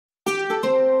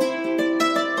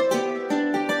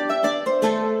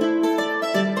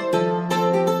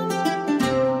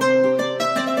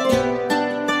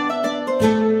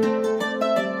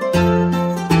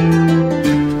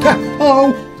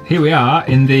Here we are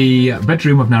in the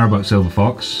bedroom of Narrowboat Silver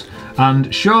Fox,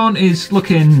 and Shaun is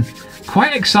looking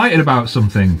quite excited about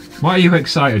something. Why are you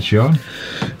excited, Shaun?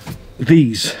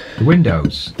 These. The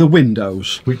windows. The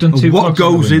windows. We've done two. And what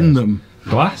goes in them?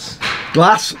 Glass?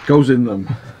 Glass goes in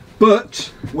them.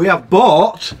 But we have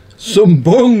bought some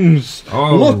bungs.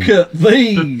 Oh. Look at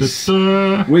these.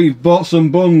 We've bought some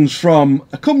bungs from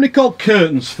a company called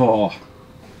Curtains For.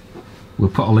 We'll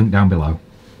put a link down below.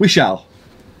 We shall.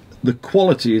 The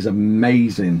quality is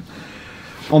amazing.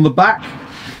 On the back,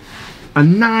 a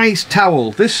nice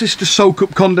towel. This is to soak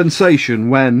up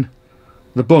condensation when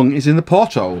the bung is in the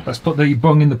porthole. Let's put the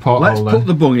bung in the porthole. Let's put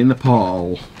the bung in the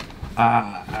porthole.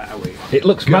 It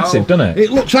looks massive, doesn't it?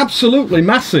 It looks absolutely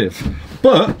massive.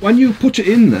 But when you put it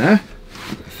in there,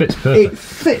 It fits perfect. it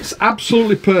fits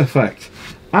absolutely perfect.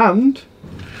 And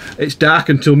it's dark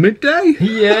until midday.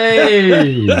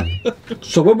 Yay!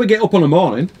 So when we get up on the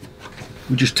morning,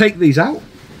 we just take these out,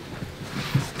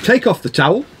 take off the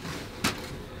towel,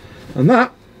 and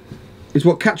that is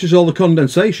what catches all the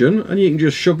condensation, and you can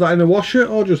just shove that in the washer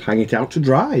or just hang it out to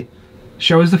dry.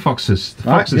 Show us the foxes. The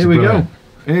Right, foxes here are we brilliant.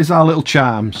 go. Here's our little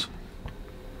charms.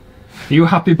 Are you a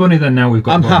happy bunny then now we've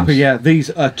got I'm bungs? happy, yeah. These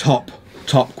are top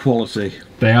quality.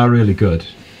 They are really good.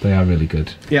 They are really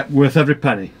good. Yeah, worth every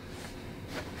penny.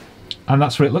 And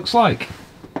that's what it looks like.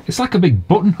 It's like a big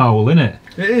buttonhole, isn't it?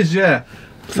 It is, yeah.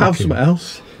 Found something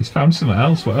else. He's found something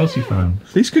else. What else you found?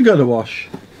 These could go to wash.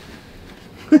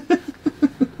 I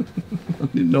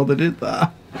didn't know they did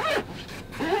that.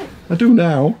 I do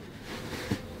now.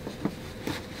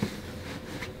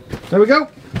 There we go.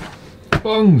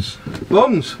 Bungs.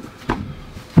 Bungs.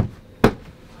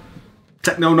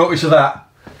 Take no notice of that.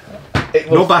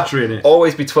 It No will battery in it.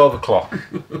 always be 12 o'clock.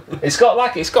 It's got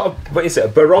a, what is it, a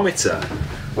barometer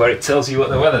where it tells you what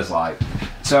the weather's like.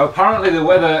 So apparently the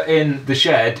weather in the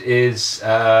shed is,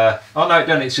 oh no it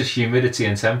doesn't, it's just humidity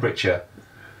and temperature.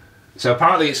 So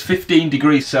apparently it's 15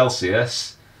 degrees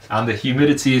Celsius and the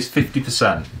humidity is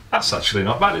 50%. That's actually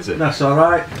not bad, is it? That's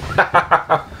alright.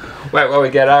 Wait while we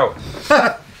get out.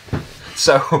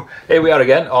 So here we are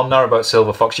again on Narrowboat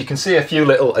Silver Fox. You can see a few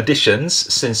little additions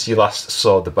since you last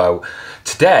saw the boat.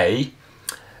 Today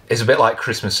is a bit like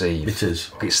Christmas Eve. It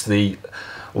is. It's the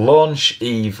launch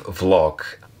eve vlog.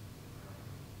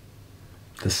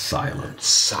 The silence.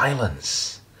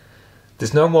 Silence.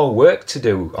 There's no more work to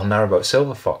do on Narrowboat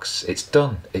Silver Fox. It's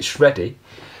done. It's ready.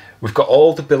 We've got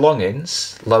all the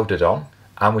belongings loaded on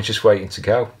and we're just waiting to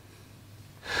go.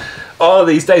 Oh,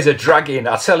 these days are dragging.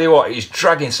 I tell you what, it's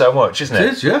dragging so much, isn't it?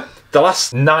 It is, yeah. The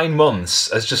last 9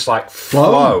 months has just like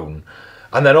flown.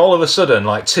 And then all of a sudden,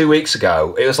 like 2 weeks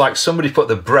ago, it was like somebody put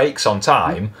the brakes on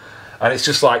time and it's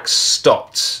just like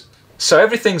stopped. So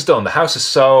everything's done. The house is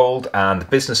sold and the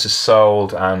business is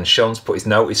sold and Shaun's put his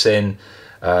notice in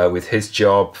with his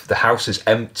job. The house is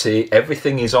empty.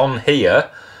 Everything is on here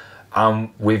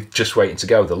and we're just waiting to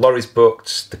go. The lorry's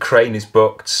booked, the crane is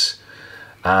booked,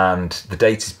 and the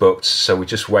date is booked, so we're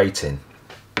just waiting.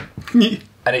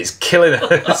 And it's killing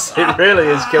us. It really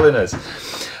is killing us.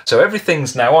 So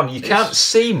everything's now on. You can't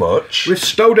see much. We've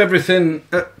stowed everything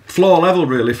at floor level,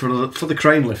 really, for the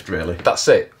crane lift, really. That's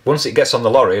it. Once it gets on the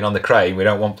lorry and on the crane, we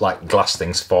don't want like glass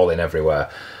things falling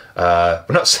everywhere. We're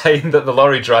not saying that the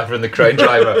lorry driver and the crane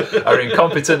driver are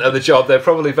incompetent at the job. They're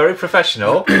probably very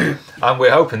professional, and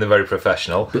we're hoping they're very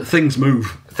professional. But things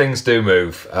move. Things do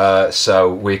move,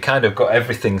 so we kind of got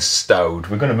everything stowed.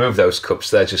 We're going to move those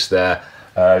cups. They're just there,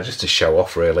 just to show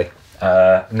off, really.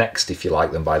 Next, if you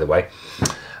like them, by the way.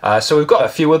 So we've got a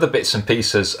few other bits and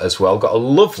pieces as well. Got a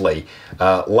lovely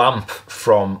lamp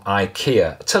from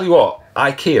IKEA. I tell you what,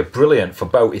 IKEA, brilliant for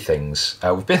boaty things.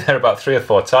 We've been there about 3 or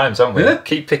 4 times, haven't we? Yeah.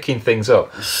 Keep picking things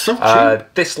up. So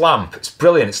cheap. This lamp, it's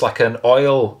brilliant. It's like an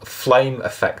oil flame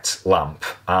effect lamp,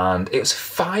 and it was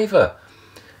 £5.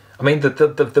 I mean,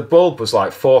 the bulb was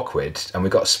like £4 and we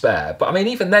got a spare, but I mean,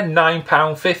 even then,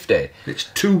 £9.50. It's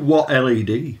 2-watt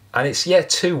LED. And it's, yeah,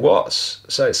 2 watts,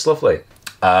 so it's lovely.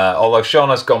 Although Shaun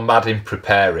has gone mad in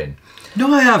preparing.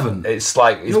 No, I haven't. It's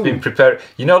like he's been preparing.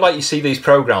 You know, like you see these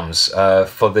programmes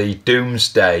for the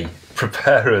doomsday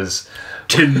preparers.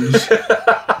 Tins.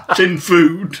 Tin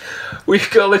food. We've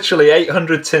got literally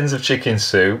 800 tins of chicken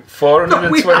soup,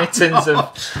 420 tins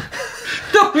of...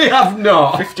 No, we have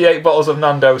not. 58 bottles of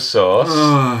Nando's sauce.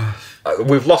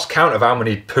 We've lost count of how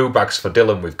many poo bags for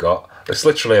Dylan we've got. It's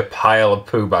literally a pile of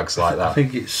poo bags like that. I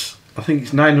think it's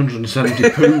 970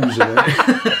 poos in it.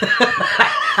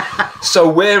 So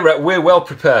we're well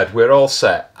prepared. We're all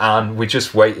set, and we're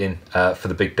just waiting for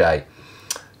the big day.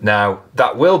 Now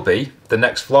that will be the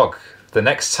next vlog. The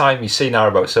next time you see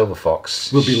Narrowboat Silver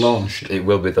Fox, Will be launched. It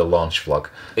will be the launch vlog.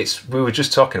 We were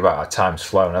just talking about how time's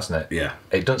flown, hasn't it? Yeah.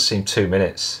 It doesn't seem 2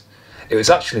 minutes. It was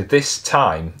actually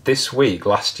this week,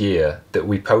 last year, that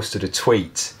we posted a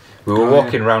tweet. We were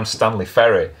walking around Stanley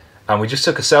Ferry and we just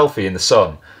took a selfie in the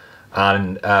sun,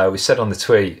 and we said on the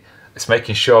tweet, it's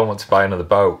making Shaun want to buy another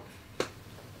boat.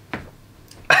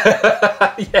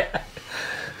 Yeah.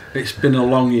 It's been a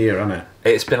long year, hasn't it?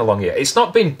 It's been a long year. It's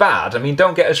not been bad. I mean,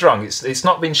 don't get us wrong. It's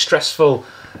not been stressful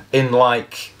in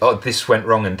like, oh, this went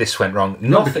wrong and this went wrong.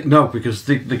 Nothing. No, because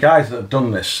the guys that have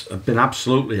done this have been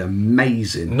absolutely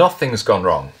amazing. Nothing's gone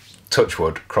wrong. Touch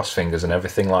wood, cross fingers and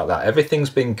everything like that. Everything's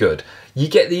been good. You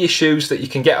get the issues that you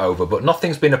can get over, but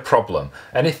nothing's been a problem.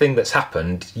 Anything that's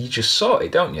happened, you just sort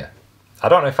it, don't you? I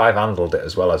don't know if I've handled it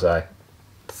as well as I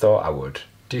thought I would.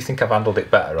 Do you think I've handled it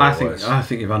better or worse? I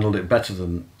think you've handled it better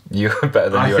than... You better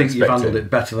than you were expecting. I think you've handled it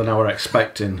better than I were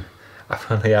expecting.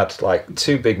 I've only had like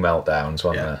 2 big meltdowns,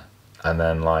 wasn't there? And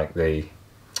then like the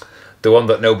one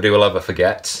that nobody will ever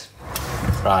forget.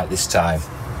 Right, this time.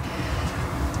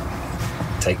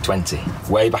 Take 20.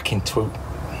 Way back in No,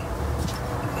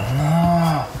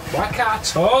 why can't I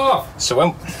talk? So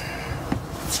when...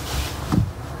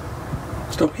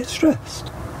 Don't get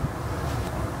stressed.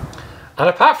 And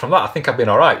apart from that, I think I've been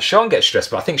alright. Shaun gets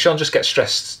stressed, but I think Shaun just gets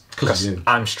stressed because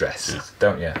I'm stressed,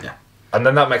 don't you? Yeah. And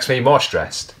then that makes me more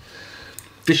stressed.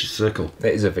 Vicious circle.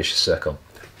 It is a vicious circle.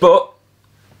 But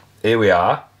here we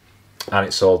are, and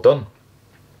it's all done.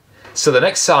 So the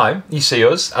next time you see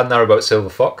us at Narrowboat Silver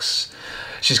Fox,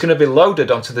 she's going to be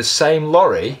loaded onto the same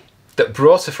lorry that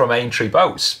brought her from Aintree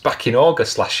Boats back in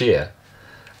August last year.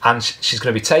 And she's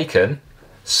going to be taken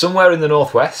somewhere in the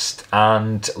northwest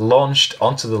and launched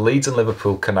onto the Leeds and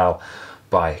Liverpool Canal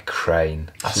by crane.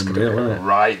 That's going to be a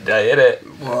right day, isn't it?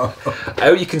 Wow. I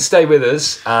hope you can stay with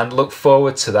us and look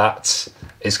forward to that.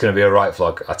 It's going to be a right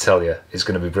vlog, I tell you. It's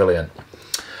going to be brilliant.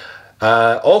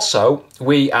 Also,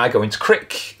 we are going to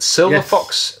Crick. Silver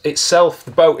Fox itself,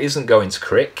 the boat isn't going to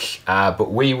Crick,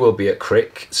 but we will be at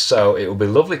Crick, so it will be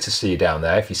lovely to see you down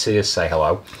there. If you see us, say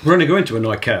hello. We're only going to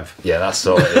annoy Kev. Yeah, that's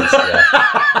all it is.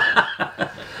 Yeah.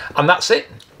 And that's it.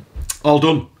 All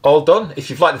done. All done. If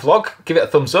you've liked the vlog, give it a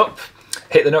thumbs up.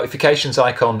 Hit the notifications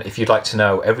icon if you'd like to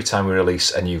know every time we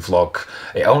release a new vlog.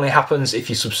 It only happens if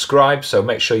you subscribe, so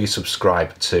make sure you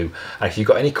subscribe too. And if you've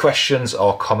got any questions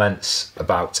or comments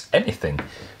about anything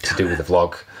to do with the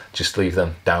vlog, just leave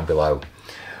them down below.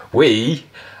 We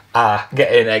are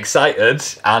getting excited,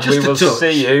 and we will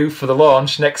see you for the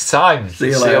launch next time.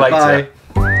 See you later. Bye.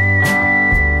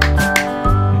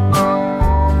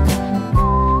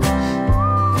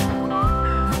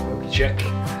 Check.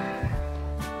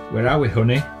 Where are we,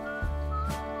 honey?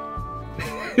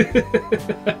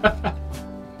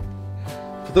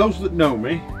 For those that know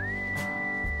me,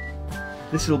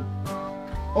 this will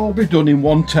all be done in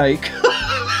one take.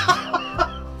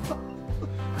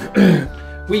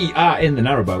 We are in the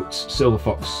Narrowboat Silver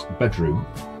Fox bedroom.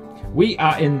 We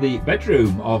are in the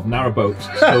bedroom of Narrowboat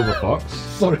Silver Fox.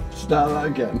 Sorry, start that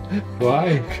again.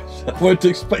 Why? I won't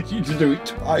expect you to do it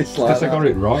twice like Because I got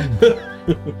it wrong.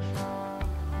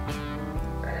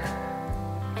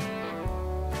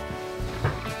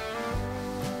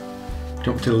 Do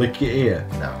you want me to lick your ear?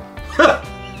 No.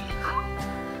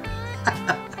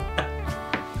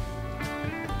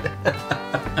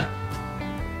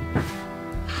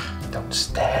 Don't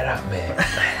stare at me. I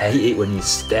hate it when you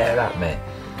stare at me.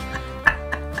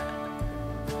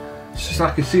 It's just I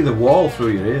can see the wall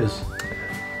through your ears.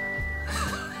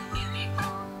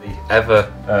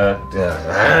 Ever.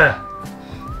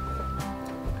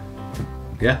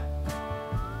 Yeah.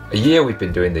 A year we've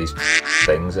been doing these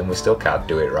things and we still can't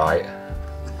do it right.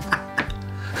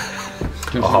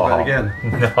 Do you want to do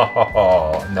that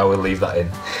again? No, we'll leave that in.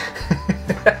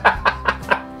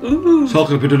 It's all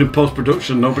going to be done in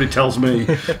post-production, nobody tells me.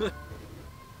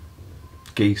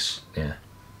 Geese. Yeah.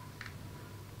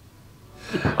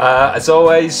 As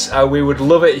always, we would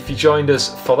love it if you joined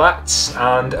us for that.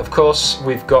 And of course,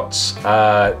 we've got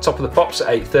Top of the Pops at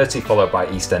 8:30, followed by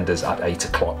EastEnders at 8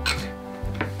 o'clock.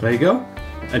 There you go.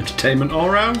 Entertainment all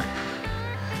round.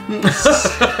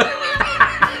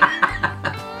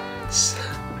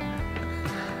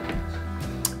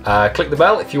 Click the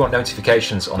bell if you want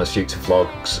notifications on us future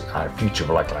vlogs.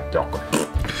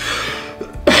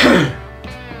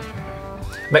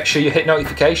 Make sure you hit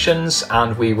notifications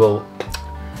and we will...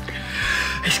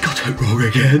 He's got it wrong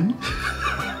again.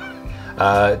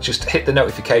 Just hit the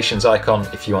notifications icon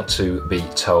if you want to be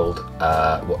told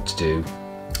what to do.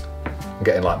 I'm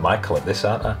getting like Michael at this,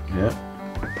 aren't I? Yeah.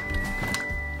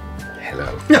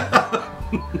 Hello.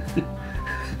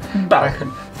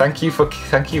 Thank you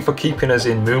for keeping us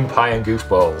in moon pie and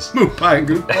goofballs. Moon pie and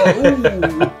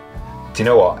goofballs. Do you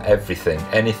know what?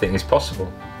 Anything is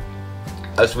possible.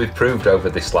 As we've proved over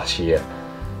this last year,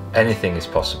 anything is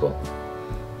possible.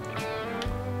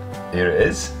 Here it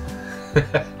is.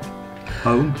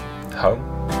 Home.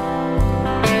 Home.